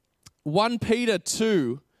1 Peter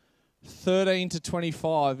 2, 13 to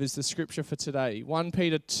 25 is the scripture for today. 1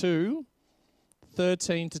 Peter 2,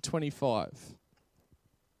 13 to 25.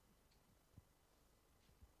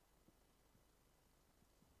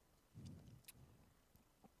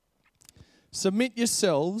 Submit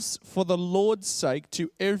yourselves for the Lord's sake to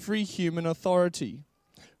every human authority,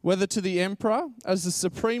 whether to the emperor as the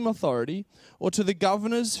supreme authority or to the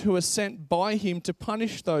governors who are sent by him to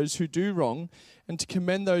punish those who do wrong and to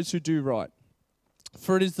commend those who do right.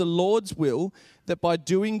 For it is the Lord's will that by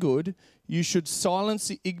doing good you should silence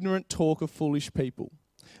the ignorant talk of foolish people.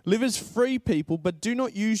 Live as free people, but do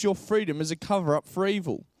not use your freedom as a cover-up for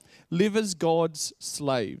evil. Live as God's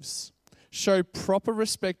slaves. Show proper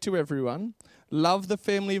respect to everyone. Love the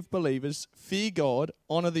family of believers. Fear God.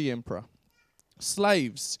 Honor the emperor.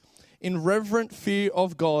 Slaves, in reverent fear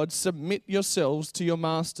of God, submit yourselves to your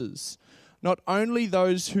masters, not only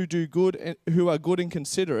those who do good and who are good and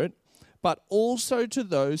considerate, but also to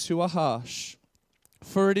those who are harsh.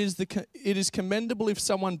 For it is commendable if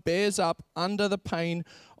someone bears up under the pain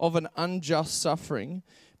of an unjust suffering,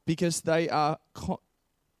 because they are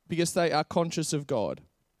conscious of God.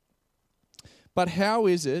 But how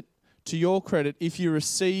is it, to your credit, if you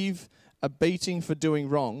receive a beating for doing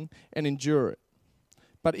wrong and endure it?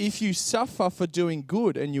 But if you suffer for doing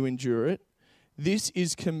good and you endure it, this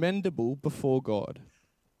is commendable before God.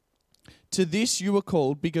 To this you were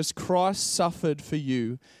called, because Christ suffered for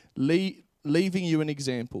you, leaving you an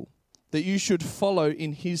example, that you should follow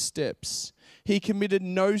in his steps. He committed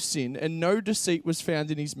no sin, and no deceit was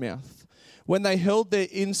found in his mouth. When they hurled their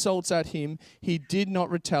insults at him, he did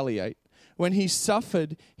not retaliate. When he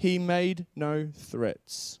suffered, he made no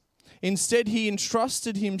threats. Instead, he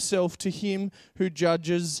entrusted himself to him who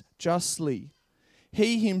judges justly.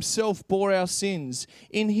 He himself bore our sins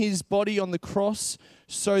in his body on the cross,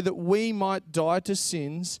 so that we might die to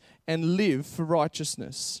sins and live for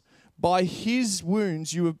righteousness. By his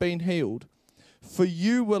wounds you have been healed. For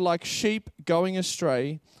you were like sheep going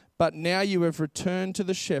astray, but now you have returned to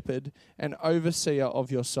the shepherd and overseer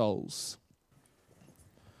of your souls.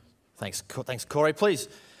 Thanks, Corey. Please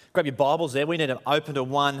grab your Bibles there. We need to open to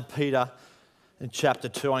 1 Peter in chapter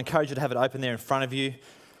 2. I encourage you to have it open there in front of you.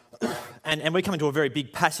 And we're coming to a very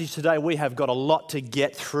big passage today. We have got a lot to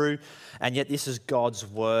get through, and yet this is God's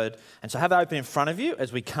word. And so have it open in front of you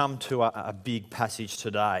as we come to a big passage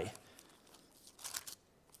today.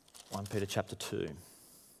 1 Peter chapter 2.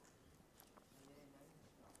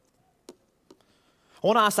 I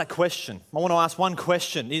want to ask that question. I want to ask one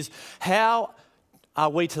question, is how are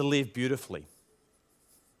we to live beautifully?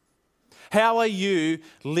 How are you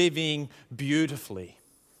living beautifully?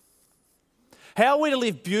 How are we to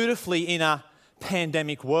live beautifully in a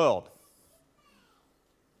pandemic world?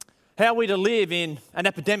 How are we to live in an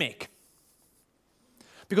epidemic?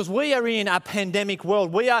 Because we are in a pandemic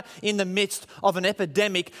world. We are in the midst of an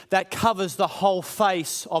epidemic that covers the whole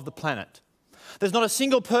face of the planet. There's not a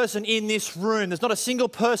single person in this room. There's not a single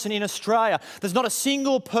person in Australia. There's not a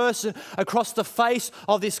single person across the face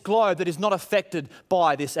of this globe that is not affected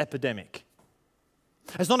by this epidemic.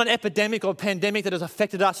 It's not an epidemic or pandemic that has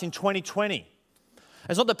affected us in 2020.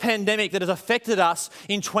 It's not the pandemic that has affected us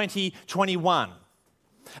in 2021.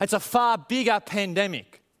 It's a far bigger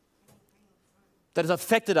pandemic that has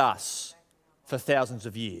affected us for thousands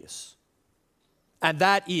of years. And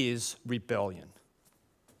that is rebellion.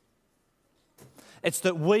 It's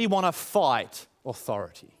that we want to fight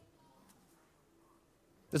authority.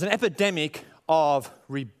 There's an epidemic of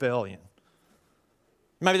rebellion.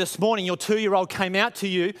 Maybe this morning your 2-year-old came out to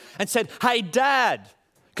you and said, "Hey, Dad,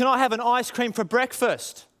 can I have an ice cream for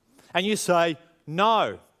breakfast?" And you say,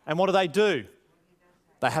 "No." And what do?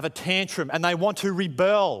 They have a tantrum and they want to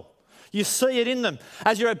rebel. You see it in them.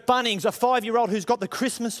 As you're at Bunnings, a 5-year-old who's got the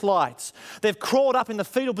Christmas lights, they've crawled up in the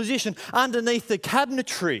fetal position underneath the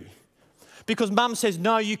cabinetry because Mum says,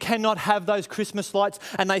 "No, you cannot have those Christmas lights."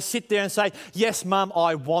 And they sit there and say, "Yes, Mum,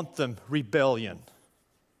 I want them." Rebellion.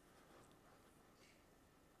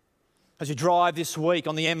 As you drive this week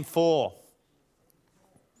on the M4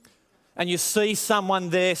 and you see someone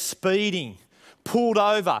there speeding, pulled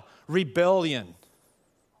over, rebellion.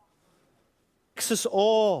 It's us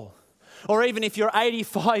all. Or even if you're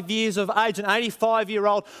 85 years of age, an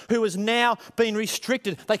 85-year-old who has now been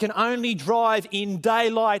restricted, they can only drive in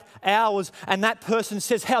daylight hours, and that person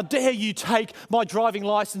says, "How dare you take my driving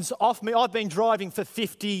license off me? I've been driving for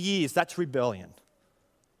 50 years. That's rebellion.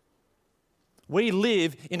 We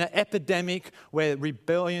live in an epidemic where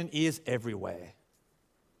rebellion is everywhere.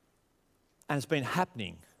 And it's been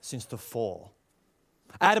happening since the fall.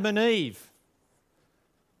 Adam and Eve,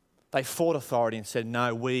 they fought authority and said,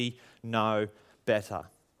 "No, we know better."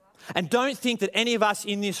 And don't think that any of us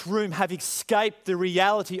in this room have escaped the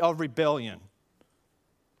reality of rebellion.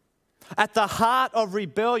 At the heart of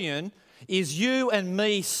rebellion is you and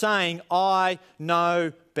me saying, I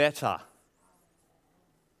know better.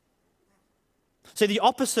 See, the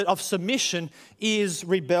opposite of submission is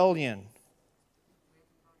rebellion.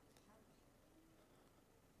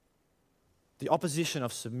 The opposition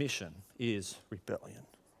of submission is rebellion.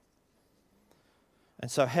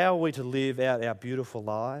 And so how are we to live out our beautiful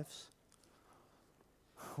lives?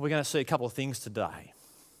 We're going to see a couple of things today.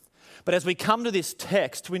 But as we come to this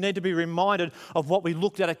text, we need to be reminded of what we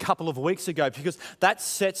looked at a couple of weeks ago, because that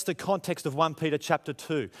sets the context of 1 Peter chapter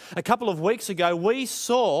 2. A couple of weeks ago, we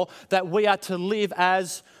saw that we are to live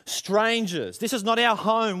as strangers. This is not our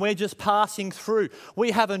home. We're just passing through. We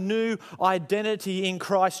have a new identity in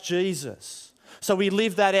Christ Jesus. So we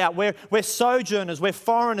live that out. We're sojourners, we're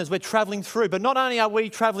foreigners, we're travelling through. But not only are we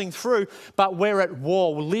travelling through, but we're at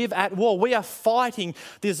war. We live at war. We are fighting.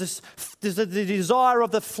 There's the desire of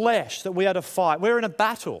the flesh that we are to fight. We're in a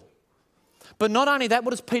battle. But not only that,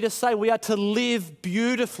 what does Peter say? We are to live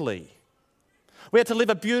beautifully. We are to live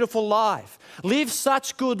a beautiful life. Live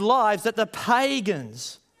such good lives that the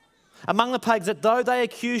pagans, among the pagans, that though they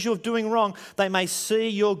accuse you of doing wrong, they may see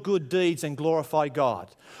your good deeds and glorify God.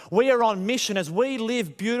 We are on mission. As we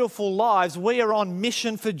live beautiful lives, we are on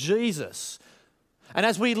mission for Jesus. And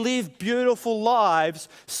as we live beautiful lives,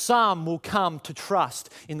 some will come to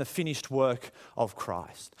trust in the finished work of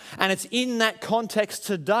Christ. And it's in that context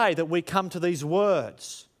today that we come to these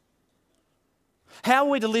words. How are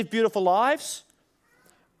we to live beautiful lives?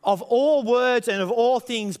 Of all words and of all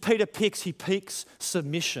things Peter picks, he picks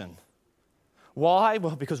submission. Why?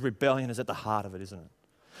 Well, because rebellion is at the heart of it, isn't it?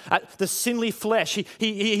 The sinly flesh,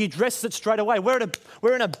 he addresses it straight away. We're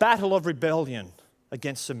in a battle of rebellion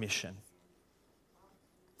against submission.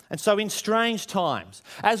 And so in strange times,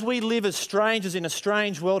 as we live as strangers in a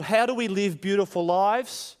strange world, how do we live beautiful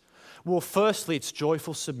lives? Well, firstly, it's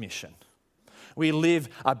joyful submission. We live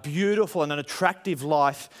a beautiful and an attractive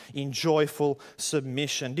life in joyful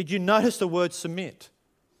submission. Did you notice the word submit?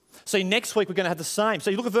 See, next week we're going to have the same. So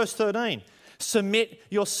you look at verse 13. Submit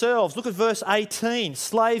yourselves. Look at verse 18.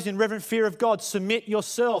 Slaves in reverent fear of God, submit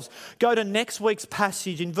yourselves. Go to next week's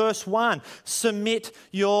passage in verse 1. Submit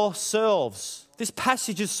yourselves. This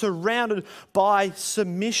passage is surrounded by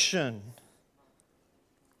submission.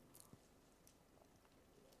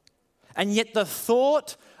 And yet the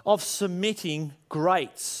thought of submitting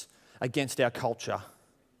grates against our culture.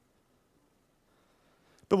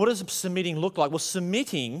 But what does submitting look like? Well,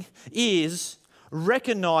 submitting is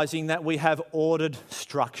recognizing that we have ordered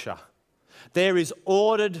structure. There is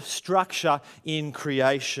ordered structure in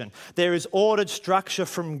creation. There is ordered structure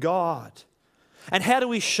from God. And how do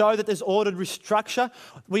we show that there's ordered structure?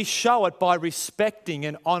 We show it by respecting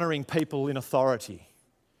and honouring people in authority.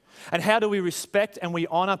 And how do we respect and we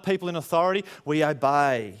honour people in authority? We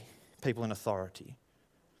obey people in authority.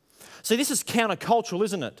 See, this is countercultural,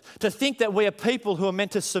 isn't it? To think that we are people who are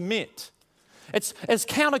meant to submit. It's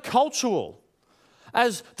countercultural.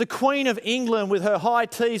 As the Queen of England with her high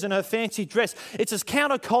teas and her fancy dress, it's as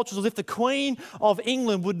countercultural as if the Queen of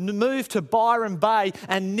England would move to Byron Bay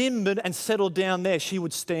and Nimbin and settle down there. She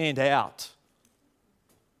would stand out.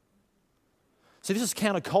 See, this is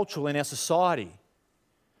countercultural in our society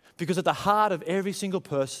because at the heart of every single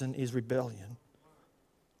person is rebellion.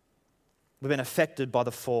 We've been affected by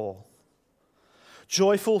the fall.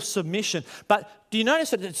 Joyful submission. But do you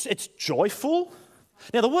notice that it's joyful?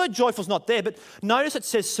 Now, the word joyful is not there, but notice it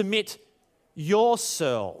says submit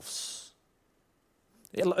yourselves.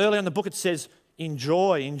 Earlier in the book it says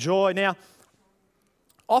enjoy. Now,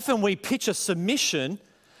 often we picture submission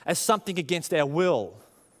as something against our will.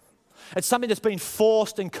 It's something that's been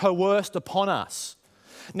forced and coerced upon us.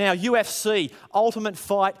 Now, UFC, Ultimate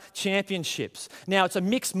Fight Championships. Now, it's a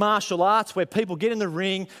mixed martial arts where people get in the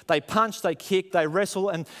ring, they punch, they kick, they wrestle.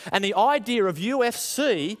 And the idea of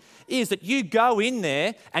UFC is that you go in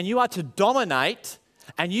there and you are to dominate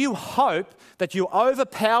and you hope that you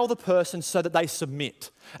overpower the person so that they submit.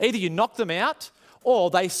 Either you knock them out or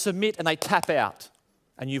they submit and they tap out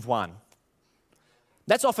and you've won.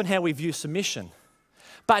 That's often how we view submission.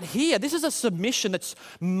 But here, this is a submission that's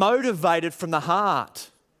motivated from the heart.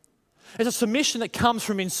 It's a submission that comes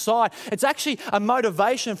from inside. It's actually a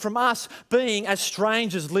motivation from us being as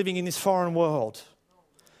strangers living in this foreign world.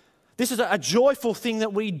 This is a joyful thing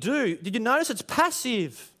that we do. Did you notice it's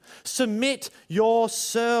passive? Submit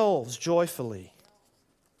yourselves joyfully.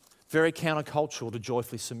 Very countercultural to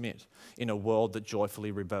joyfully submit in a world that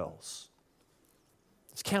joyfully rebels.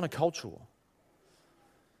 It's countercultural.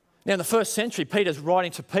 Now, in the first century, Peter's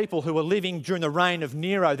writing to people who were living during the reign of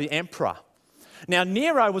Nero, the emperor. Now,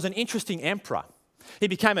 Nero was an interesting emperor. He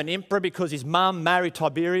became an emperor because his mum married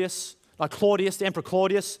Tiberius, Claudius, the Emperor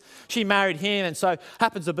Claudius. She married him, and so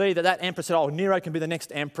happens to be that emperor said, oh, Nero can be the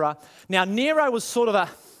next emperor. Now, Nero was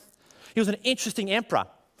he was an interesting emperor.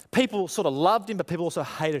 People sort of loved him, but people also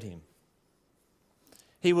hated him.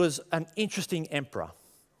 He was an interesting emperor.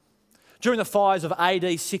 During the fires of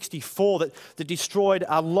AD 64 that destroyed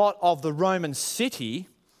a lot of the Roman city,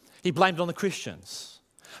 he blamed it on the Christians.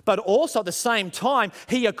 But also at the same time,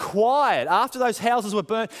 he acquired, after those houses were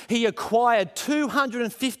burnt, he acquired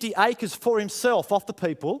 250 acres for himself off the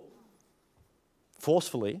people,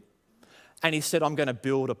 forcefully, and he said, I'm going to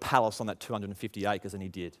build a palace on that 250 acres, and he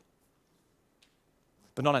did.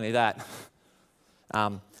 But not only that,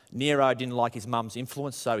 Nero didn't like his mum's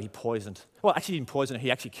influence, so he actually didn't poison her, he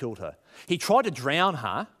actually killed her. He tried to drown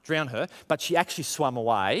her, but she actually swam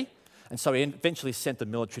away, and so he eventually sent the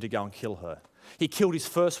military to go and kill her. He killed his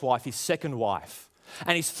first wife, his second wife,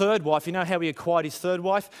 and his third wife. You know how he acquired his third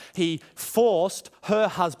wife? He forced her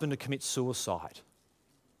husband to commit suicide.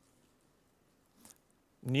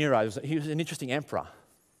 Nero, he was an interesting emperor.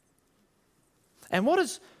 And what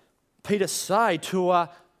does Peter say to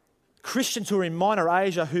Christians who are in Minor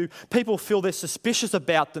Asia who people feel they're suspicious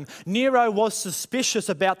about them? Nero was suspicious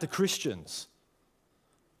about the Christians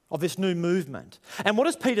of this new movement. And what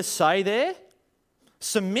does Peter say there?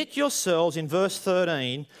 Submit yourselves, in verse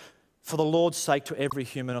 13, for the Lord's sake to every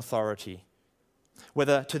human authority,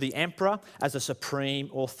 whether to the emperor as a supreme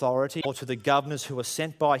authority or to the governors who are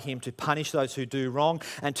sent by him to punish those who do wrong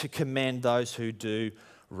and to commend those who do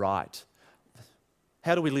right.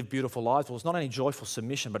 How do we live beautiful lives? Well, it's not only joyful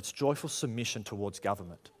submission, but it's joyful submission towards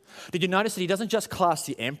government. Did you notice that he doesn't just class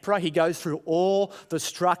the emperor, he goes through all the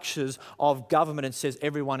structures of government and says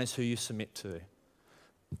everyone is who you submit to.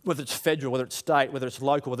 Whether it's federal, whether it's state, whether it's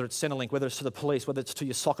local, whether it's Centrelink, whether it's to the police, whether it's to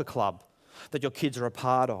your soccer club that your kids are a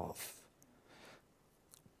part of.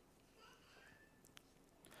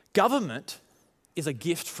 Government is a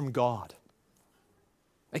gift from God.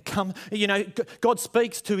 God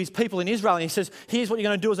speaks to his people in Israel and he says, here's what you're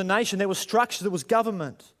going to do as a nation. There was structure, there was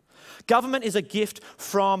government. Government is a gift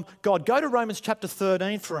from God. Go to Romans chapter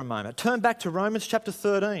 13 for a moment. Turn back to Romans chapter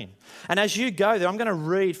 13. And as you go there, I'm going to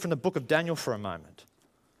read from the book of Daniel for a moment.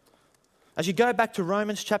 As you go back to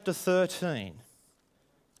Romans chapter 13,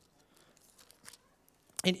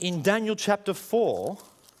 in Daniel chapter 4,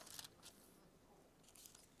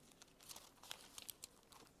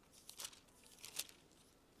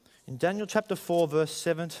 in Daniel chapter 4, verse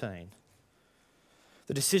 17,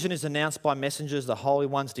 the decision is announced by messengers, the holy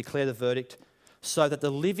ones declare the verdict, so that the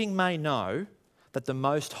living may know that the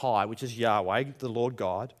Most High, which is Yahweh, the Lord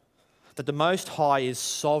God, that the Most High is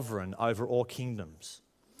sovereign over all kingdoms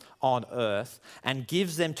on earth and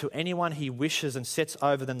gives them to anyone he wishes and sets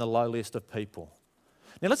over them the lowliest of people.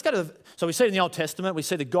 Now let's go to, so we see in the Old Testament, we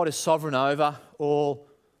see that God is sovereign over all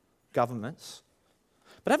governments.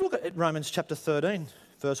 But have a look at Romans chapter 13,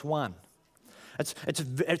 verse 1.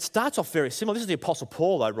 It starts off very similar. This is the Apostle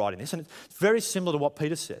Paul, though, writing this, and it's very similar to what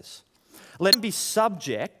Peter says. Let them be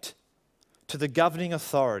subject to the governing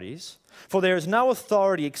authorities, for there is no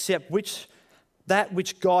authority except that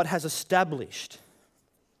which God has established.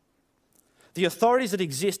 The authorities that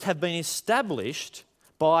exist have been established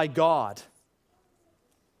by God.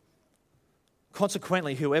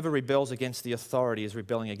 Consequently, whoever rebels against the authority is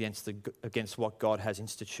rebelling against what God has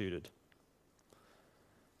instituted.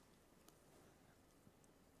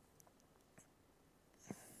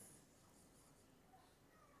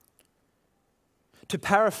 To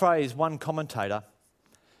paraphrase one commentator,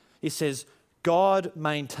 he says, God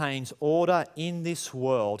maintains order in this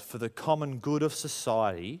world for the common good of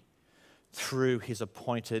society through his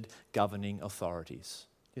appointed governing authorities.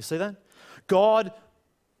 You see that? God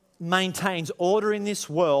maintains order in this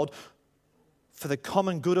world for the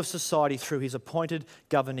common good of society through his appointed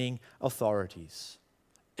governing authorities,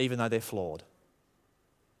 even though they're flawed.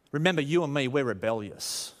 Remember, you and me, we're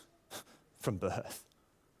rebellious from birth.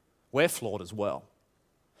 We're flawed as well.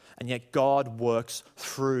 And yet God works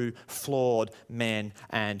through flawed men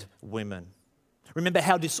and women. Remember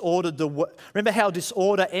how disorder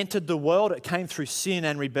entered the world? It came through sin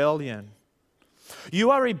and rebellion.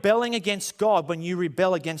 You are rebelling against God when you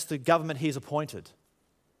rebel against the government He has appointed.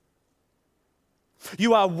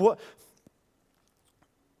 You are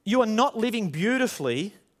not living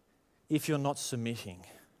beautifully if you're not submitting.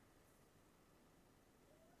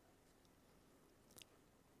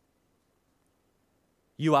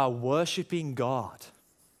 You are worshipping God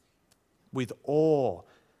with awe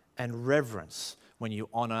and reverence when you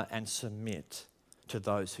honour and submit to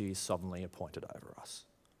those who He sovereignly appointed over us.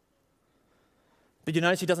 But you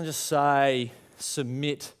notice He doesn't just say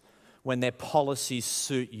submit when their policies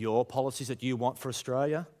suit your policies that you want for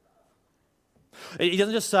Australia. He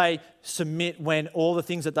doesn't just say submit when all the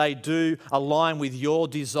things that they do align with your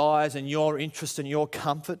desires and your interests and your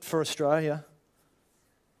comfort for Australia.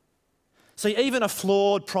 See, even a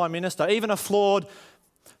flawed Prime Minister, even a flawed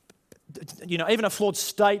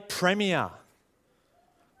state premier,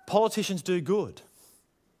 politicians do good.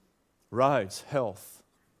 Roads, health,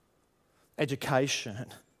 education.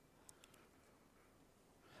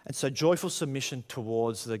 And so joyful submission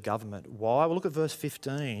towards the government. Why? Well, look at verse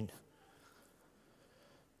 15.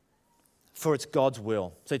 For it's God's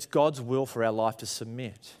will. So it's God's will for our life to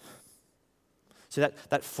submit. So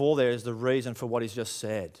that for there is the reason for what He's just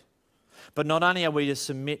said. But not only are we to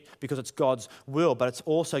submit because it's God's will, but it's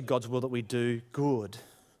also God's will that we do good.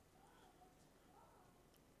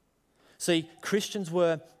 See, Christians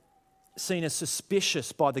were seen as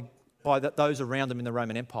suspicious by those around them in the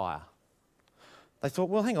Roman Empire. They thought,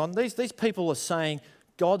 well, hang on, these people are saying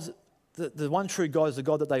the one true God is the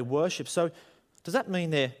God that they worship. So does that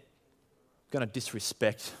mean they're going to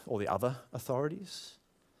disrespect all the other authorities?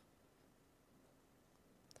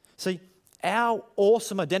 See, our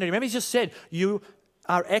awesome identity, remember He just said, you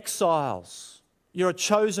are exiles, you're a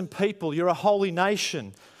chosen people, you're a holy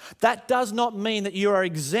nation. That does not mean that you are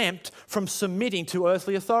exempt from submitting to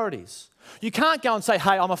earthly authorities. You can't go and say,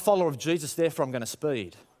 hey, I'm a follower of Jesus, therefore I'm going to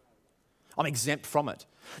speed. I'm exempt from it.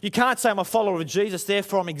 You can't say I'm a follower of Jesus,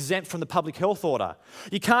 therefore I'm exempt from the public health order.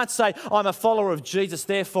 You can't say I'm a follower of Jesus,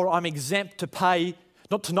 therefore I'm exempt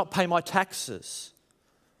to not pay my taxes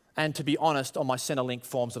and to be honest on my Centrelink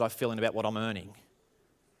forms that I fill in about what I'm earning.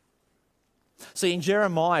 See, in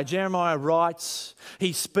Jeremiah writes,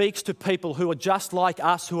 he speaks to people who are just like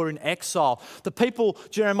us who are in exile. The people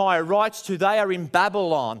Jeremiah writes to, they are in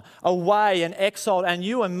Babylon, away and exiled. And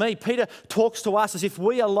you and me, Peter talks to us as if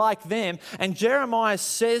we are like them. And Jeremiah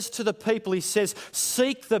says to the people, he says,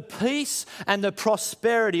 seek the peace and the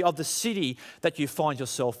prosperity of the city that you find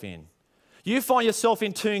yourself in. You find yourself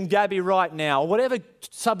in Toongabbie right now, or whatever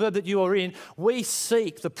suburb that you are in, we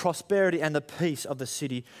seek the prosperity and the peace of the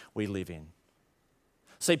city we live in.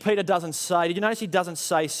 See, Peter doesn't say, did you notice he doesn't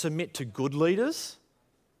say submit to good leaders?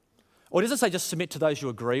 Or he doesn't say just submit to those you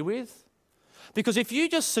agree with? Because if you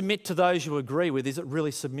just submit to those you agree with, is it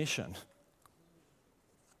really submission?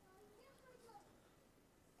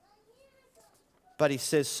 But he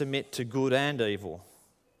says submit to good and evil.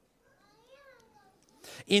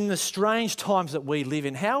 In the strange times that we live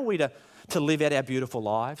in, how are we to live out our beautiful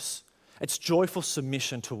lives? It's joyful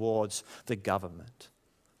submission towards the government.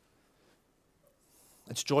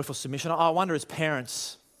 It's joyful submission. I wonder as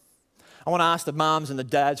parents, I want to ask the mums and the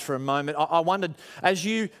dads for a moment. I wondered, as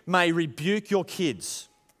you may rebuke your kids,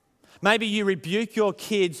 maybe you rebuke your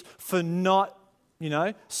kids for not,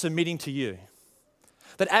 submitting to you.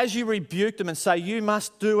 That as you rebuke them and say, you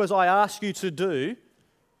must do as I ask you to do,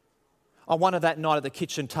 I wonder that night at the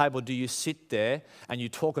kitchen table, do you sit there and you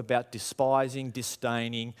talk about despising,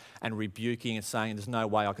 disdaining and rebuking and saying there's no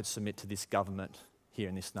way I could submit to this government here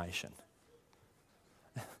in this nation?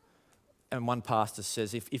 And one pastor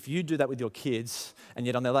says, if you do that with your kids, and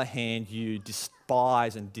yet on the other hand, you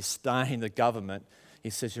despise and disdain the government, he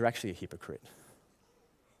says you're actually a hypocrite.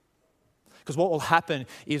 Because what will happen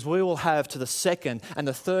is we will have to the second and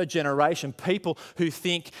the third generation people who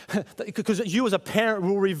think, because you as a parent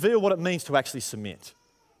will reveal what it means to actually submit.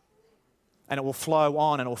 And it will flow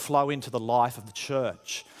on and it will flow into the life of the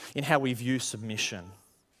church in how we view submission.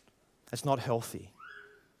 It's not healthy.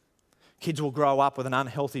 Kids will grow up with an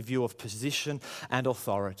unhealthy view of position and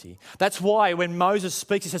authority. That's why when Moses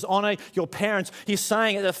speaks, he says, honour your parents. He's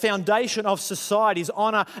saying that the foundation of society is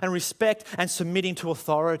honour and respect and submitting to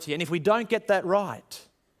authority. And if we don't get that right,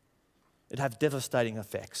 it has devastating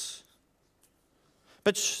effects.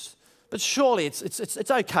 But surely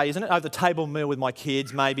it's okay, isn't it, over the table meal with my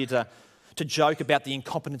kids, maybe to joke about the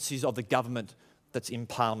incompetencies of the government that's in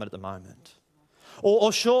Parliament at the moment.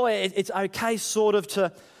 Or surely it's okay sort of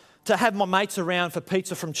to have my mates around for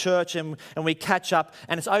pizza from church and we catch up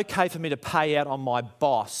and it's okay for me to pay out on my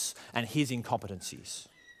boss and his incompetencies.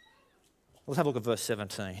 Let's have a look at verse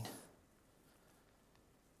 17.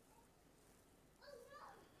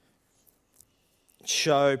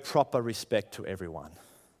 Show proper respect to everyone.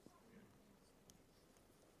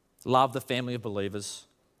 Love the family of believers.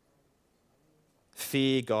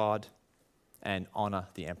 Fear God and honour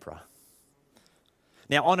the emperor.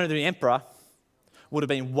 Now, honour the emperor would have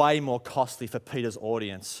been way more costly for Peter's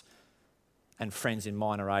audience and friends in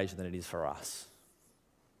minor Asia than it is for us.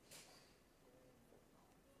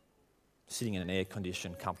 sitting in an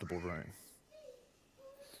air-conditioned, comfortable room.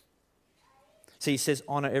 So he says,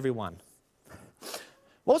 honour everyone.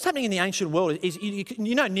 What's happening in the ancient world is,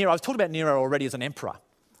 you know Nero, I've talked about Nero already as an emperor.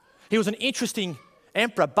 He was an interesting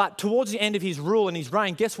emperor, but towards the end of his rule and his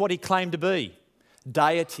reign, guess what he claimed to be?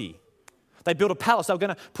 Deity. They built a palace. They were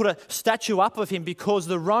going to put a statue up of him because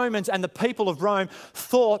the Romans and the people of Rome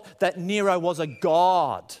thought that Nero was a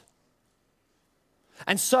god.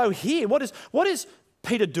 And so here, what is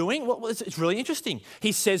Peter doing? It's really interesting.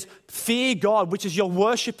 He says, fear God, which is you're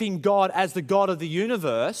worshipping God as the God of the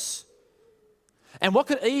universe. And what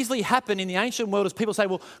could easily happen in the ancient world is people say,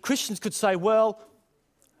 well, Christians could say, well,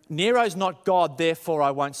 Nero's not God, therefore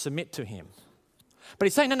I won't submit to him. But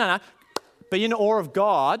he's saying, no. Be in awe of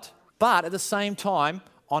God, but at the same time,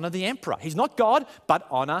 honour the emperor. He's not God, but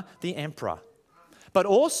honour the emperor. But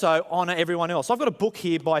also honour everyone else. I've got a book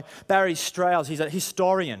here by Barry Strauss. He's a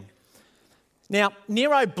historian. Now,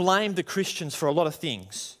 Nero blamed the Christians for a lot of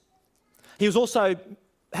things. He was also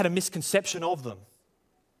had a misconception of them.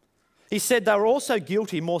 He said they were also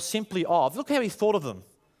guilty more simply of, look how he thought of them,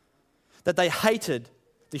 that they hated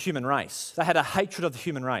the human race. They had a hatred of the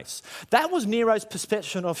human race. That was Nero's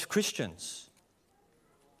perception of Christians.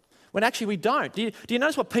 When actually we don't. Do you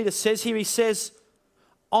notice what Peter says here? He says,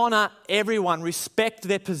 honour everyone, respect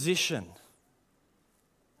their position.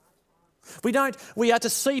 We are to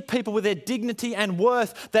see people with their dignity and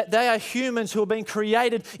worth, that they are humans who have been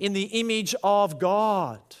created in the image of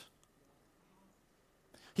God.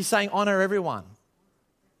 He's saying honour everyone.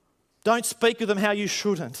 Don't speak of them how you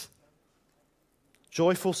shouldn't.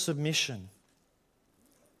 Joyful submission.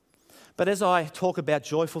 But as I talk about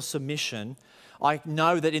joyful submission, I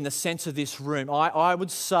know that in the sense of this room, I would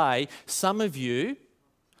say some of you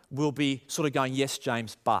will be sort of going, yes,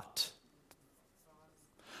 James, but.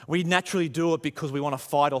 We naturally do it because we want to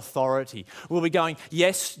fight authority. We'll be going,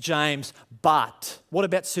 yes, James, but. What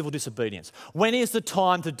about civil disobedience? When is the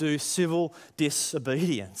time to do civil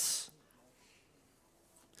disobedience?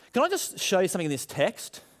 Can I just show you something in this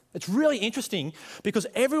text? It's really interesting because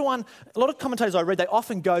a lot of commentators I read, they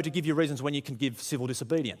often go to give you reasons when you can give civil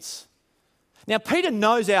disobedience. Now, Peter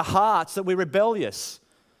knows our hearts that we're rebellious,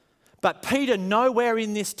 but Peter nowhere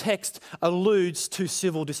in this text alludes to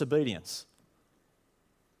civil disobedience.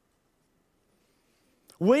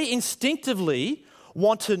 We instinctively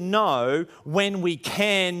want to know when we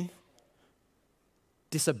can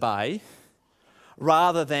disobey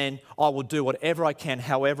rather than I will do whatever I can,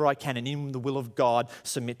 however I can, and in the will of God,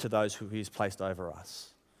 submit to those who He has placed over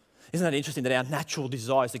us. Isn't that interesting that our natural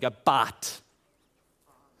desire is to go, but.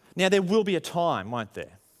 Now, there will be a time, won't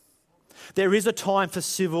there? There is a time for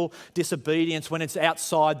civil disobedience when it's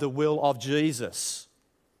outside the will of Jesus.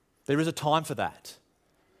 There is a time for that.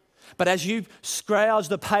 But as you scourge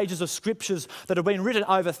the pages of scriptures that have been written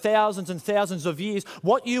over thousands and thousands of years,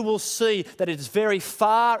 what you will see that it is very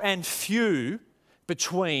far and few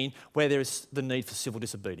between where there is the need for civil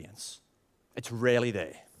disobedience. It's rarely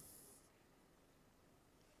there.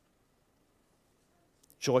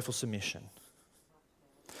 Joyful submission.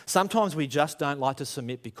 Sometimes we just don't like to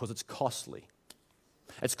submit because it's costly.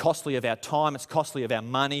 It's costly of our time, it's costly of our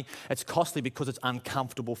money, it's costly because it's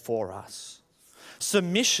uncomfortable for us.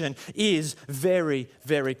 Submission is very,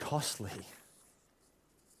 very costly.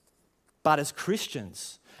 But as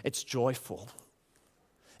Christians, it's joyful.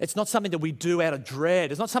 It's not something that we do out of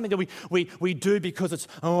dread. It's not something that we do because it's,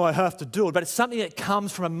 I have to do it. But it's something that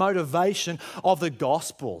comes from a motivation of the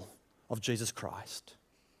gospel of Jesus Christ.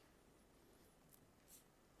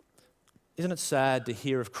 Isn't it sad to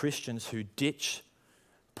hear of Christians who ditch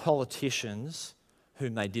politicians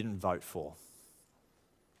whom they didn't vote for?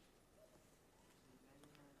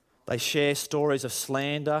 They share stories of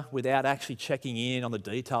slander without actually checking in on the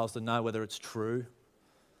details to know whether it's true.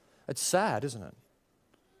 It's sad, isn't it?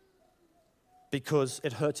 Because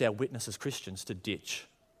it hurts our witness as Christians to ditch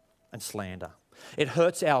and slander. It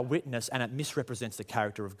hurts our witness and it misrepresents the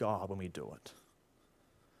character of God when we do it.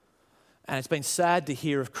 And it's been sad to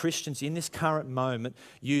hear of Christians in this current moment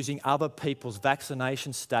using other people's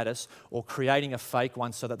vaccination status or creating a fake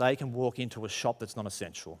one so that they can walk into a shop that's not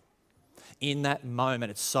essential. In that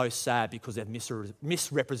moment, it's so sad because they've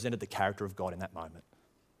misrepresented the character of God in that moment.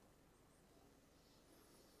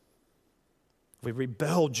 We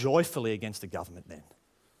rebel joyfully against the government then.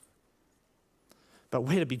 But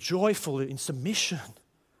we're to be joyful in submission.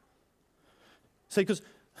 See, because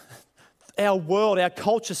our world, our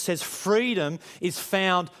culture says freedom is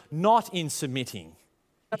found not in submitting.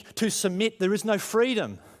 To submit, there is no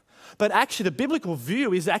freedom. But actually, the biblical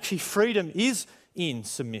view is actually freedom is in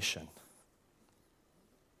submission.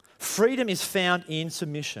 Freedom is found in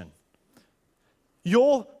submission.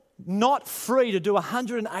 Your not free to do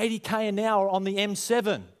 180k an hour on the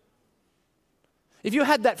M7. If you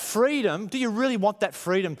had that freedom, do you really want that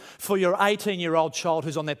freedom for your 18-year-old child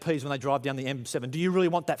who's on their P's when they drive down the M7? Do you really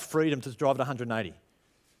want that freedom to drive at 180?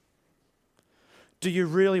 Do you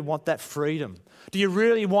really want that freedom? Do you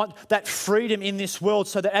really want that freedom in this world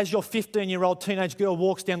so that as your 15-year-old teenage girl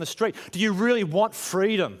walks down the street, do you really want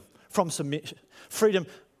freedom from submission? Freedom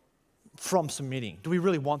from submitting. Do we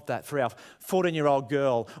really want that for our 14-year-old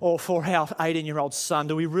girl or for our 18-year-old son?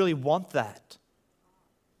 Do we really want that?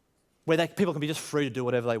 Where people can be just free to do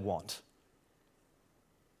whatever they want.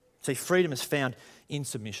 See, freedom is found in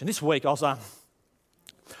submission. This week, I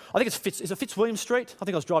think is it Fitzwilliam Street? I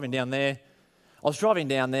think I was driving down there.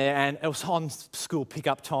 And it was on school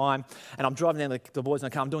pickup time, and I'm driving down the boys in the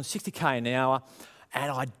car. I'm doing 60k an hour,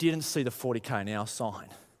 and I didn't see the 40k an hour sign.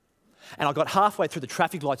 And I got halfway through the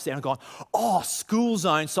traffic lights there and gone, oh, school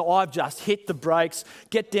zone. So I've just hit the brakes,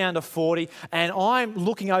 get down to 40, and I'm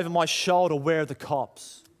looking over my shoulder, where are the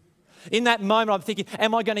cops? In that moment, I'm thinking,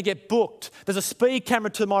 am I going to get booked? There's a speed camera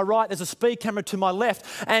to my right, there's a speed camera to my left.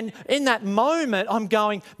 And in that moment, I'm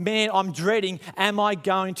going, man, I'm dreading, am I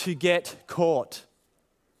going to get caught?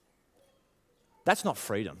 That's not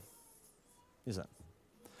freedom, is it?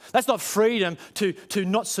 That's not freedom to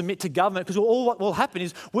not submit to government, because all what will happen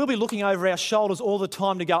is we'll be looking over our shoulders all the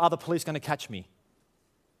time to go, are the police going to catch me?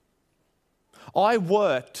 I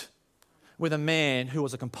worked with a man who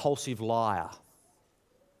was a compulsive liar.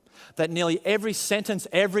 That nearly every sentence,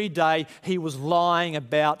 every day, he was lying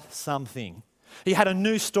about something. He had a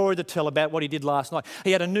new story to tell about what he did last night.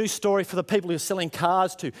 He had a new story for the people he was selling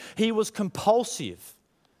cars to. He was compulsive.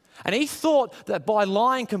 And he thought that by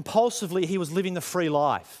lying compulsively, he was living the free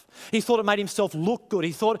life. He thought it made himself look good.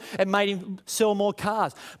 He thought it made him sell more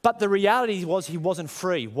cars. But the reality was he wasn't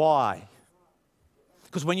free. Why?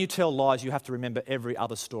 Because when you tell lies, you have to remember every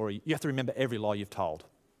other story. You have to remember every lie you've told.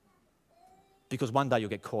 Because one day you'll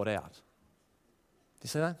get caught out. Do you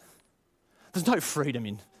see that? There's no freedom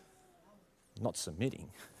in not submitting.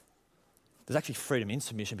 There's actually freedom in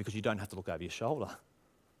submission because you don't have to look over your shoulder.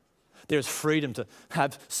 There is freedom to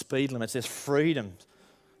have speed limits. There's freedom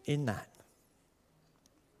in that.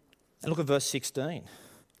 And look at verse 16.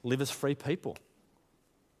 Live as free people.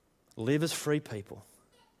 Live as free people.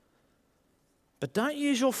 But don't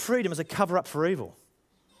use your freedom as a cover-up for evil.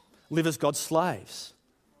 Live as God's slaves.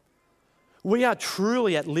 We are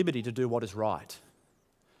truly at liberty to do what is right.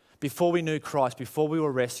 Before we knew Christ, before we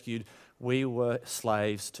were rescued, we were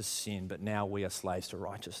slaves to sin, but now we are slaves to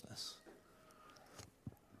righteousness.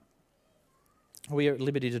 We are at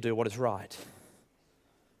liberty to do what is right.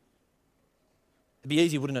 It'd be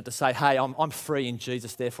easy, wouldn't it, to say, hey, I'm free in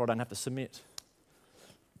Jesus, therefore I don't have to submit.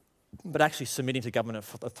 But actually submitting to government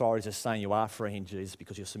authorities is saying you are free in Jesus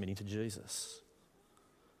because you're submitting to Jesus.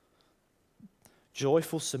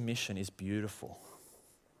 Joyful submission is beautiful.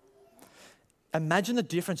 Imagine the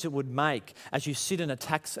difference it would make as you sit in a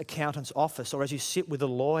tax accountant's office or as you sit with a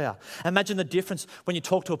lawyer. Imagine the difference when you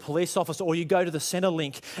talk to a police officer or you go to the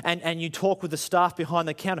Centrelink and you talk with the staff behind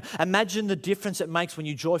the counter. Imagine the difference it makes when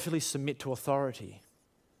you joyfully submit to authority.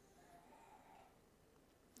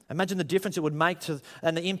 Imagine the difference it would make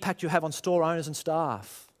and the impact you have on store owners and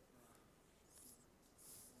staff.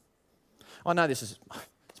 I know this is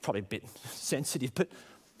probably a bit sensitive, but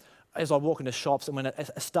as I walk into shops and when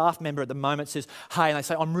a staff member at the moment says, hey, and they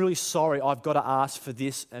say, I'm really sorry, I've got to ask for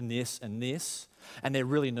this and this and this, and they're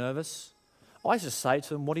really nervous, I just say to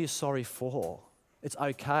them, what are you sorry for? It's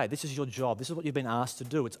okay. This is your job. This is what you've been asked to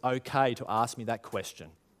do. It's okay to ask me that question.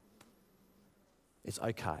 It's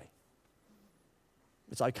okay.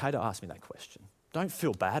 It's okay to ask me that question. Don't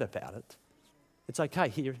feel bad about it. It's okay.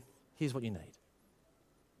 Here's what you need.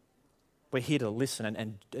 We're here to listen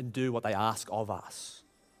and do what they ask of us.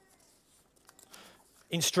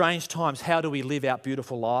 In strange times, how do we live out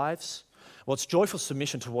beautiful lives? Well, it's joyful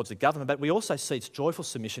submission towards the government, but we also see it's joyful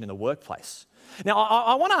submission in the workplace. Now,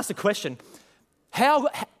 I want to ask the question,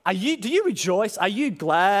 do you rejoice? Are you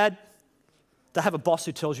glad to have a boss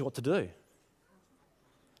who tells you what to do?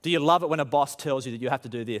 Do you love it when a boss tells you that you have to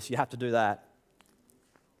do this, you have to do that?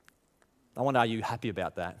 I wonder, are you happy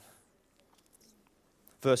about that?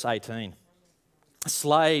 Verse 18.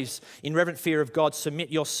 Slaves, in reverent fear of God,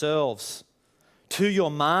 submit yourselves to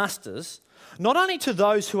your masters, not only to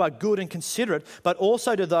those who are good and considerate, but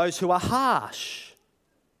also to those who are harsh.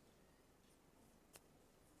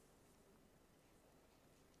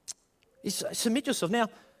 Submit yourself. Now,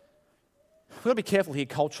 we've got to be careful here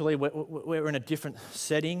culturally. We're in a different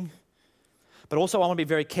setting. But also I want to be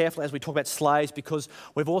very careful as we talk about slaves because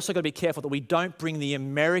we've also got to be careful that we don't bring the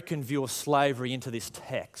American view of slavery into this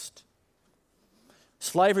text.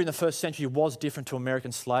 Slavery in the first century was different to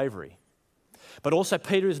American slavery. But also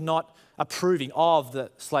Peter is not approving of the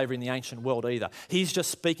slavery in the ancient world either. He's just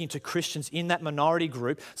speaking to Christians in that minority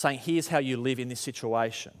group, saying, here's how you live in this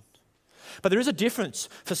situation. But there is a difference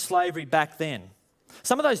for slavery back then.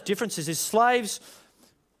 Some of those differences is slaves,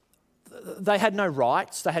 they had no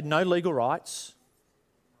rights, they had no legal rights.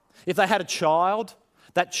 If they had a child,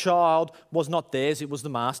 that child was not theirs, it was the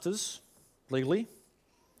master's, legally.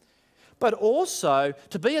 But also,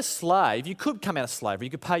 to be a slave, you could come out of slavery,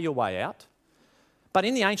 you could pay your way out. But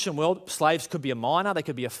in the ancient world, slaves could be a miner, they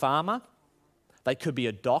could be a farmer, they could be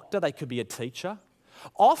a doctor, they could be a teacher.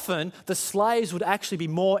 Often, the slaves would actually be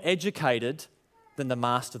more educated than the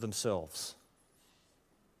master themselves.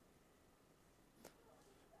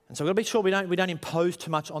 And so we've got to be sure we don't impose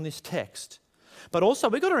too much on this text. But also,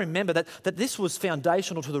 we've got to remember that this was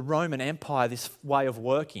foundational to the Roman Empire, this way of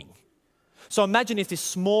working. So imagine if this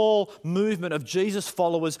small movement of Jesus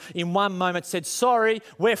followers in one moment said, sorry,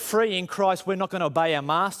 we're free in Christ, we're not going to obey our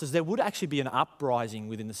masters. There would actually be an uprising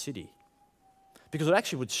within the city because it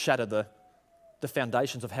actually would shatter the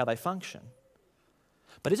foundations of how they function.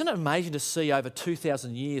 But isn't it amazing to see over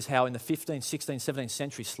 2,000 years how in the 15th, 16th, 17th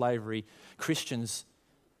century slavery, Christians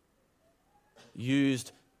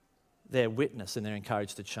used their witness and their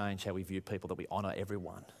encouraged to change how we view people, that we honour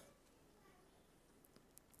everyone.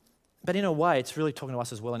 But in a way, it's really talking to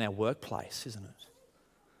us as well in our workplace, isn't it?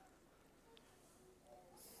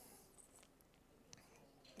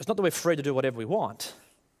 It's not that we're free to do whatever we want,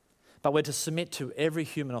 but we're to submit to every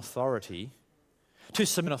human authority. To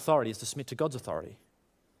submit authority is to submit to God's authority.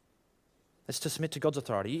 It's to submit to God's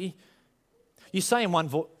authority. You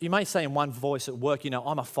may say in one voice at work,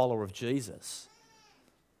 I'm a follower of Jesus.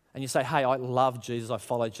 And you say, hey, I love Jesus, I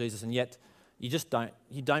follow Jesus, and yet you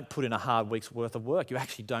don't put in a hard week's worth of work. You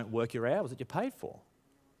actually don't work your hours that you're paid for.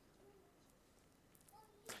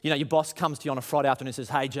 Your boss comes to you on a Friday afternoon and says,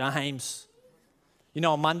 hey, James,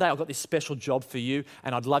 on Monday I've got this special job for you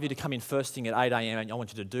and I'd love you to come in first thing at 8 a.m. and I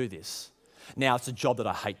want you to do this. Now, it's a job that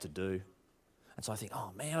I hate to do. And so I think,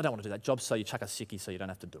 oh man, I don't want to do that job, so you chuck a sickie so you don't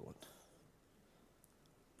have to do it.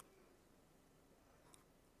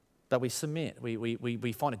 But we submit.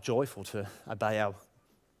 We find it joyful to obey our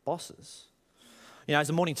bosses. As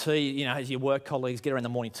a morning tea, as your work colleagues get around the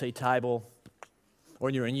morning tea table, or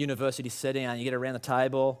when you're in university setting and you get around the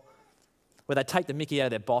table, where they take the mickey out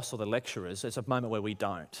of their boss or the lecturers, it's a moment where we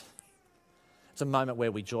don't. It's a moment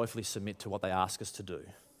where we joyfully submit to what they ask us to do.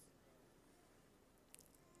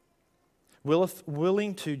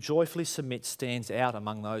 Willing to joyfully submit stands out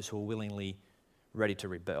among those who are willingly ready to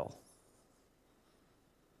rebel.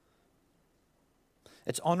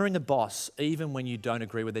 It's honouring the boss even when you don't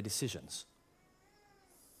agree with their decisions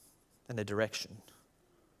and their direction.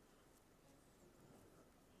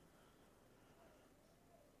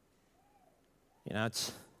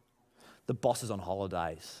 It's the boss is on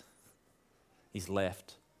holidays. He's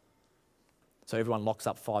left. So everyone locks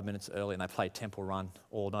up 5 minutes early and they play Temple Run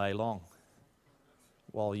all day long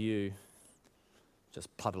while you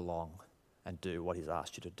just putt along and do what he's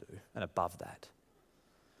asked you to do and above that.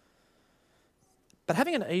 But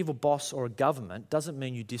having an evil boss or a government doesn't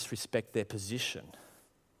mean you disrespect their position.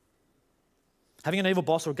 Having an evil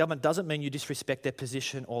boss or a government doesn't mean you disrespect their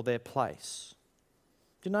position or their place.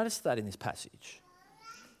 Do you notice that in this passage?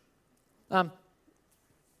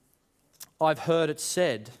 I've heard it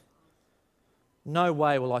said, no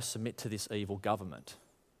way will I submit to this evil government.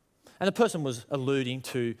 And the person was alluding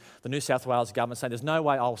to the New South Wales government saying there's no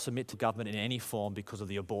way I'll submit to government in any form because of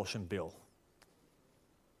the abortion bill.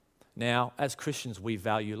 Now, as Christians, we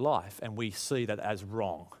value life and we see that as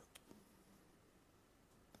wrong.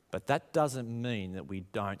 But that doesn't mean that we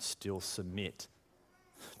don't still submit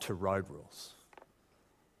to road rules,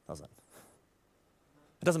 does it?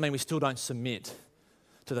 It doesn't mean we still don't submit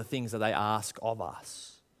to the things that they ask of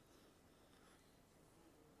us.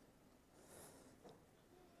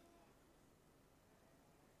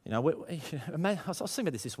 I was thinking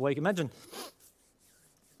about this week. Imagine,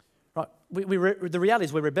 right? The reality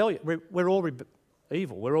is we're rebellious. We're all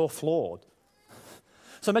evil. We're all flawed.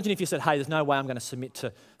 So imagine if you said, "Hey, there's no way I'm going to submit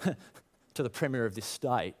to the Premier of this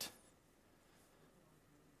state."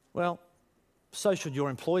 Well, so should your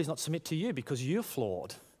employees not submit to you because you're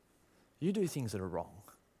flawed. You do things that are wrong.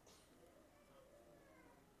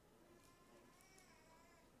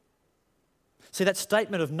 See, that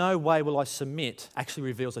statement of no way will I submit actually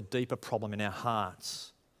reveals a deeper problem in our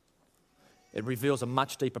hearts. It reveals a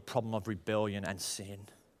much deeper problem of rebellion and sin.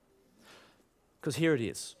 Because here it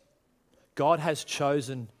is. God has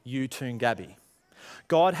chosen you, Toongabbie.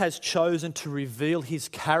 God has chosen to reveal his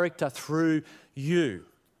character through you.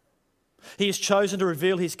 He has chosen to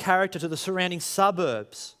reveal his character to the surrounding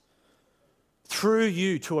suburbs. Through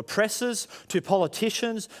you, to oppressors, to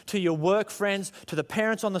politicians, to your work friends, to the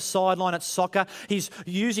parents on the sideline at soccer. He's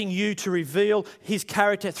using you to reveal his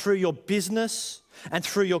character through your business and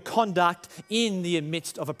through your conduct in the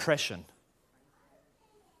midst of oppression.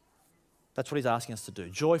 That's what he's asking us to do.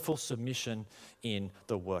 Joyful submission in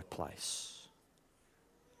the workplace.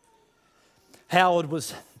 Howard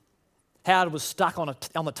was stuck on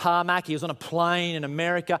the tarmac. He was on a plane in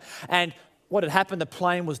America, and what had happened, the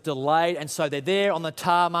plane was delayed, and so they're there on the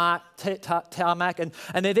tarmac,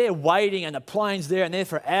 and they're there waiting, and the plane's there, and they're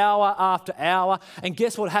for hour after hour. And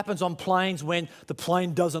guess what happens on planes when the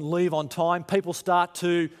plane doesn't leave on time? People start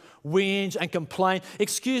to whinge and complain.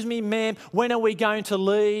 Excuse me, ma'am, when are we going to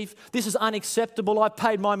leave? This is unacceptable. I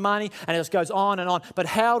paid my money, and it just goes on and on. But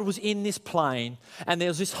Howard was in this plane, and there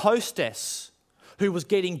was this hostess who was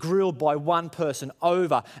getting grilled by one person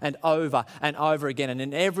over and over and over again. And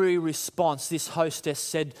in every response, this hostess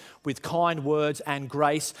said with kind words and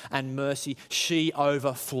grace and mercy, she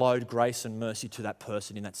overflowed grace and mercy to that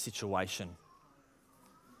person in that situation.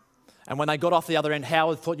 And when they got off the other end,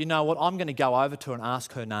 Howard thought, you know what, I'm going to go over to her and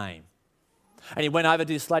ask her name. And he went over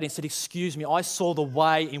to this lady and said, excuse me, I saw the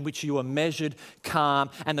way in which you were measured,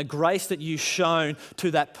 calm, and the grace that you shown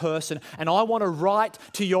to that person. And I want to write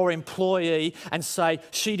to your employee and say,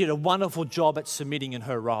 she did a wonderful job at submitting in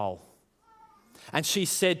her role. And she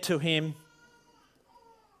said to him,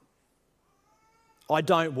 I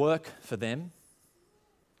don't work for them.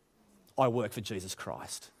 I work for Jesus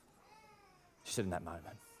Christ. She said in that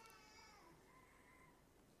moment.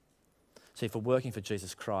 See, for working for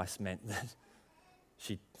Jesus Christ meant that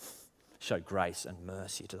she showed grace and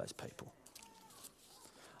mercy to those people.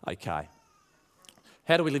 Okay.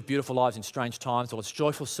 How do we live beautiful lives in strange times? Well, it's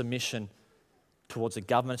joyful submission towards the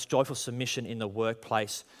government. It's joyful submission in the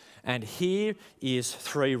workplace. And here is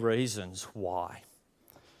 3 reasons why.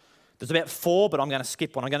 There's about 4, but I'm going to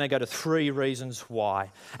skip one. I'm going to go to 3 reasons why.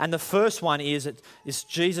 And the first one is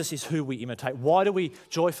Jesus is who we imitate. Why do we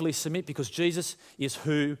joyfully submit? Because Jesus is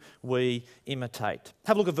who we imitate.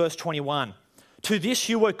 Have a look at verse 21. To this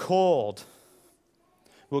you were called.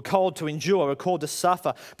 We were called to endure. We were called to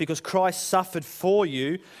suffer because Christ suffered for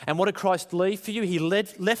you. And what did Christ leave for you? He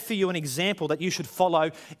left for you an example that you should follow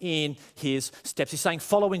in his steps. He's saying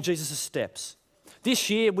follow in Jesus' steps.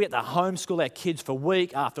 This year, we had to homeschool our kids for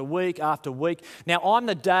week after week after week. Now, I'm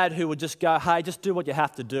the dad who would just go, hey, just do what you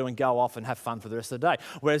have to do and go off and have fun for the rest of the day.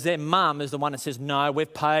 Whereas their mum is the one that says, no,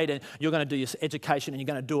 we've paid and you're going to do your education and you're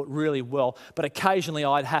going to do it really well. But occasionally,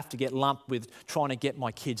 I'd have to get lumped with trying to get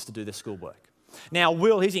my kids to do their schoolwork. Now,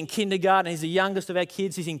 Will, he's in kindergarten. He's the youngest of our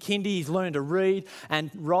kids. He's in kindy. He's learning to read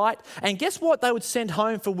and write. And guess what they would send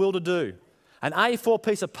home for Will to do? An A4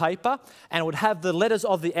 piece of paper, and it would have the letters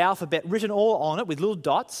of the alphabet written all on it with little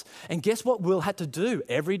dots. And guess what Will had to do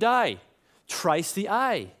every day? Trace the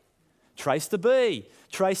A, trace the B,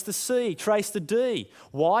 trace the C, trace the D.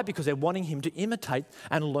 Why? Because they're wanting him to imitate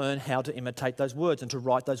and learn how to imitate those words and to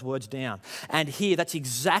write those words down. And here, that's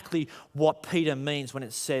exactly what Peter means when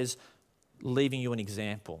it says, leaving you an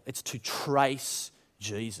example. It's to trace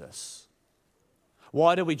Jesus.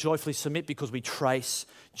 Why do we joyfully submit? Because we trace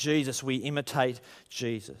Jesus. We imitate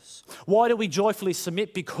Jesus. Why do we joyfully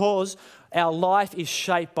submit? Because our life is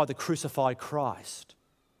shaped by the crucified Christ.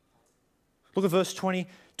 Look at verse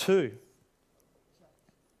 22.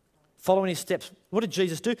 Following his steps, what did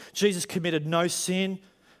Jesus do? Jesus committed no sin.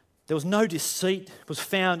 There was no deceit was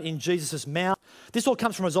found in Jesus' mouth. This all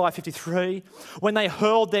comes from Isaiah 53. When they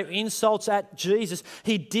hurled their insults at Jesus,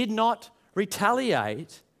 he did not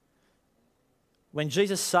retaliate. When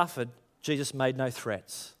Jesus suffered, Jesus made no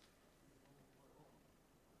threats.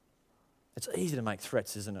 It's easy to make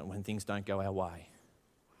threats, isn't it, when things don't go our way?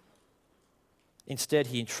 Instead,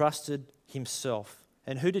 he entrusted himself.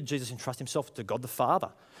 And who did Jesus entrust himself to? God the Father,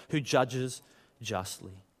 who judges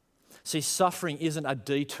justly. See, suffering isn't a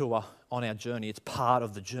detour on our journey. It's part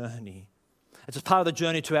of the journey. It's a part of the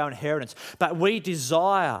journey to our inheritance. But we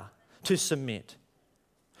desire to submit.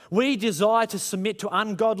 We desire to submit to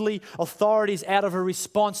ungodly authorities out of a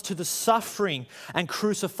response to the suffering and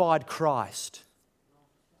crucified Christ.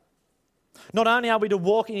 Not only are we to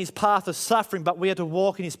walk in his path of suffering, but we are to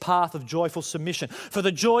walk in his path of joyful submission. For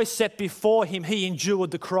the joy set before him, he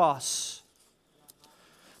endured the cross.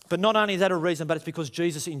 But not only is that a reason, but it's because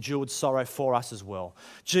Jesus endured sorrow for us as well.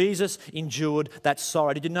 Jesus endured that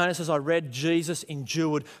sorrow. Did you notice as I read, Jesus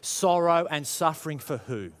endured sorrow and suffering for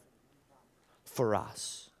who? For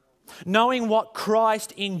us. Knowing what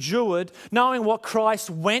Christ endured, knowing what Christ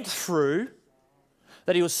went through,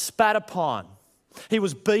 that he was spat upon, he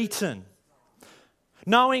was beaten,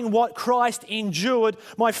 Knowing what Christ endured,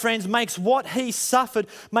 my friends, makes what he suffered,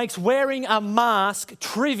 makes wearing a mask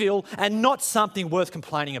trivial and not something worth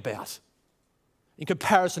complaining about in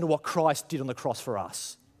comparison to what Christ did on the cross for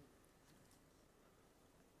us.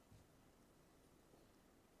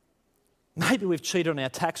 Maybe we've cheated on our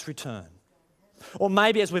tax return. Or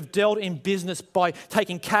maybe as we've dealt in business by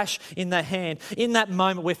taking cash in the hand, in that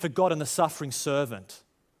moment we've forgotten the suffering servant.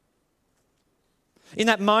 In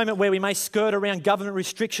that moment where we may skirt around government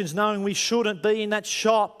restrictions knowing we shouldn't be in that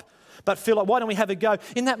shop, but feel like, why don't we have a go?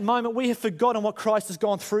 In that moment we have forgotten what Christ has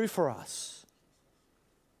gone through for us.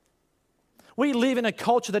 We live in a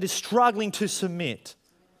culture that is struggling to submit.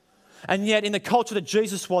 And yet in the culture that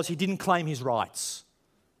Jesus was, he didn't claim his rights.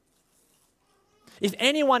 If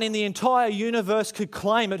anyone in the entire universe could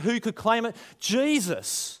claim it, who could claim it?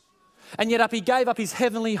 Jesus. And yet he gave up his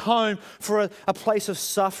heavenly home for a place of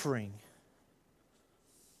suffering.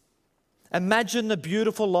 Imagine the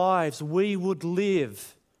beautiful lives we would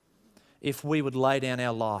live if we would lay down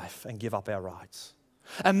our life and give up our rights.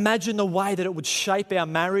 Imagine the way that it would shape our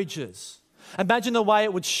marriages. Imagine the way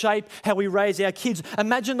it would shape how we raise our kids.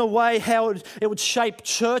 Imagine the way how it would shape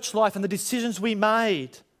church life and the decisions we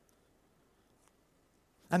made.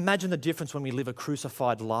 Imagine the difference when we live a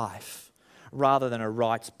crucified life rather than a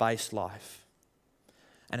rights-based life.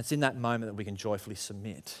 And it's in that moment that we can joyfully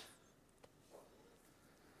submit.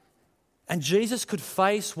 And Jesus could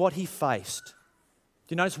face what he faced.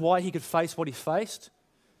 Do you notice why he could face what he faced?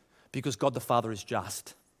 Because God the Father is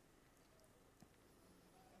just.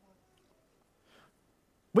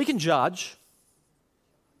 We can judge.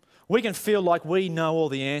 We can feel like we know all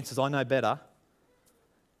the answers, I know better.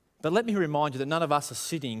 But let me remind you that none of us are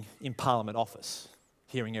sitting in Parliament office,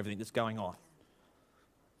 hearing everything that's going on,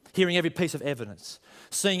 hearing every piece of evidence,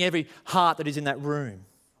 seeing every heart that is in that room.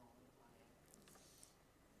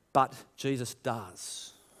 But Jesus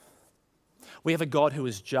does. We have a God who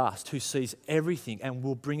is just, who sees everything and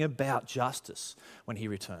will bring about justice when he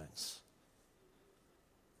returns.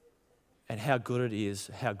 And how good it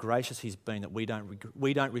is, how gracious he's been that we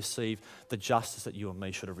don't receive the justice that you and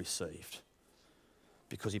me should have received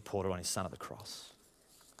because he poured it on his son at the cross.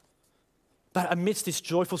 But amidst this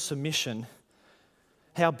joyful submission,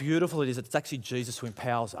 how beautiful it is that it's actually Jesus who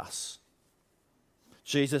empowers us.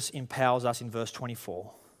 Jesus empowers us in verse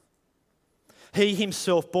 24. He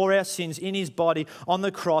himself bore our sins in his body on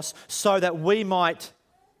the cross so that we might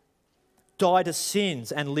die to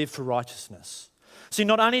sins and live for righteousness. See,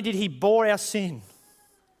 not only did he bore our sin,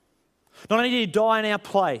 not only did he die in our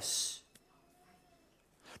place,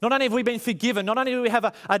 not only have we been forgiven, not only do we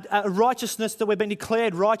have a righteousness that we've been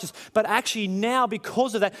declared righteous, but actually now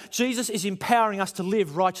because of that, Jesus is empowering us to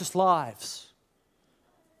live righteous lives.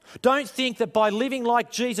 Don't think that by living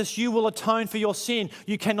like Jesus you will atone for your sin.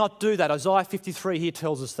 You cannot do that. Isaiah 53 here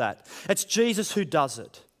tells us that. It's Jesus who does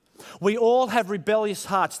it. We all have rebellious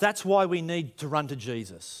hearts. That's why we need to run to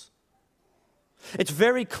Jesus. It's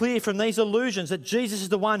very clear from these allusions that Jesus is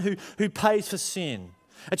the one who pays for sin.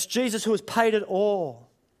 It's Jesus who has paid it all.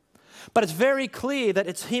 But it's very clear that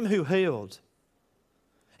it's him who healed.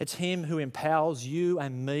 It's him who empowers you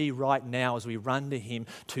and me right now as we run to him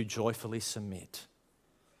to joyfully submit.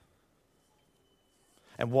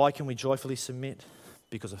 And why can we joyfully submit?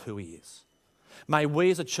 Because of who he is. May we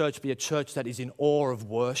as a church be a church that is in awe of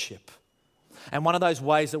worship. And one of those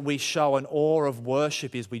ways that we show an awe of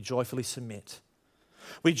worship is we joyfully submit.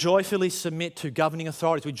 We joyfully submit to governing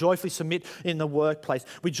authorities. We joyfully submit in the workplace.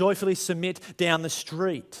 We joyfully submit down the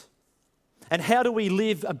street. And how do we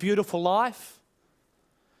live a beautiful life?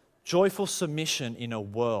 Joyful submission in a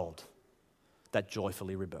world that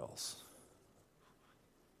joyfully rebels.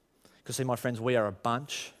 Because see, my friends, we are a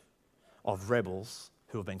bunch of rebels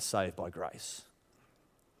who have been saved by grace.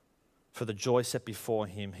 For the joy set before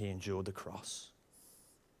him, he endured the cross.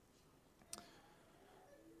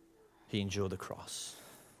 He endured the cross.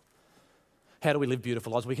 How do we live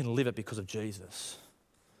beautiful lives? We can live it because of Jesus.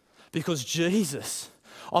 Because Jesus,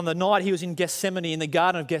 on the night he was in Gethsemane, in the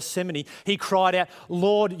Garden of Gethsemane, he cried out,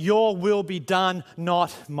 "Lord, your will be done,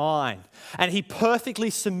 not mine." And he perfectly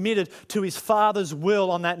submitted to his Father's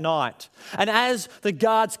will on that night. And as the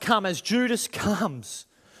guards come, as Judas comes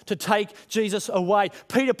to take Jesus away,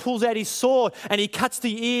 Peter pulls out his sword and he cuts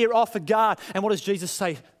the ear off a guard. And what does Jesus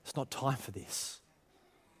say? It's not time for this.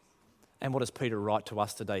 And what does Peter write to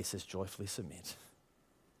us today? He says, joyfully submit.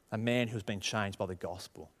 A man who's been changed by the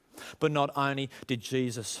gospel. But not only did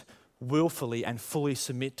Jesus willfully and fully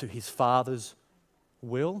submit to his Father's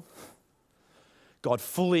will,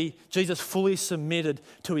 Jesus fully submitted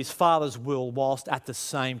to his Father's will whilst at the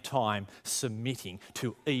same time submitting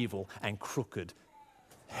to evil and crooked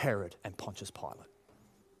Herod and Pontius Pilate.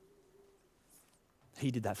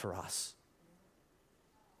 He did that for us.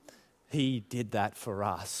 He did that for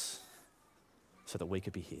us so that we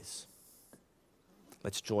could be his.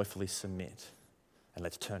 Let's joyfully submit and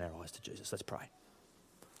let's turn our eyes to Jesus. Let's pray.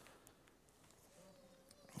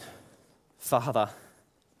 Father,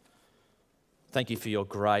 thank you for your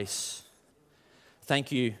grace.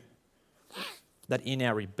 Thank you that in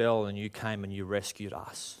our rebellion you came and you rescued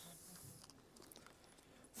us.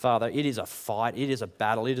 Father, it is a fight, it is a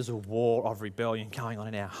battle, it is a war of rebellion going on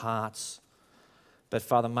in our hearts. But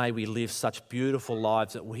Father, may we live such beautiful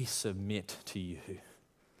lives that we submit to you.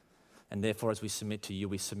 And therefore, as we submit to you,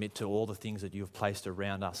 we submit to all the things that you have placed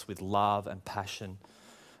around us with love and passion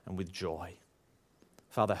and with joy.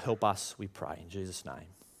 Father, help us, we pray, in Jesus' name.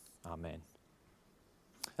 Amen.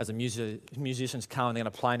 As the musicians come and they're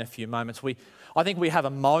going to play in a few moments, I think we have a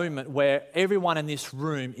moment where everyone in this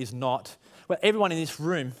room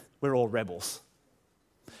we're all rebels.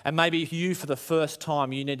 And maybe you, for the first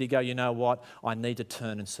time, you need to go, you know what, I need to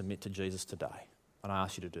turn and submit to Jesus today. And I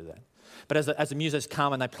ask you to do that. But as the musicians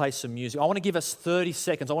come and they play some music, I want to give us 30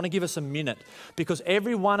 seconds. I want to give us a minute, because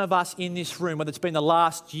every one of us in this room, whether it's been the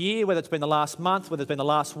last year, whether it's been the last month, whether it's been the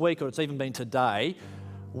last week, or it's even been today,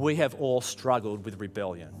 we have all struggled with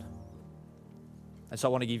rebellion. And so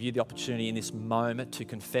I want to give you the opportunity in this moment to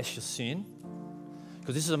confess your sin,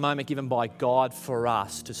 because this is a moment given by God for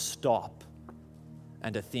us to stop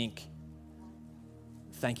and to think,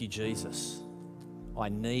 thank you, Jesus. I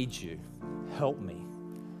need you. Help me,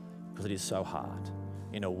 because it is so hard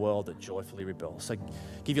in a world that joyfully rebels. So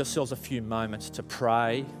give yourselves a few moments to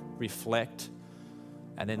pray, reflect,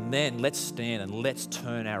 and then let's stand and let's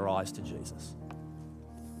turn our eyes to Jesus.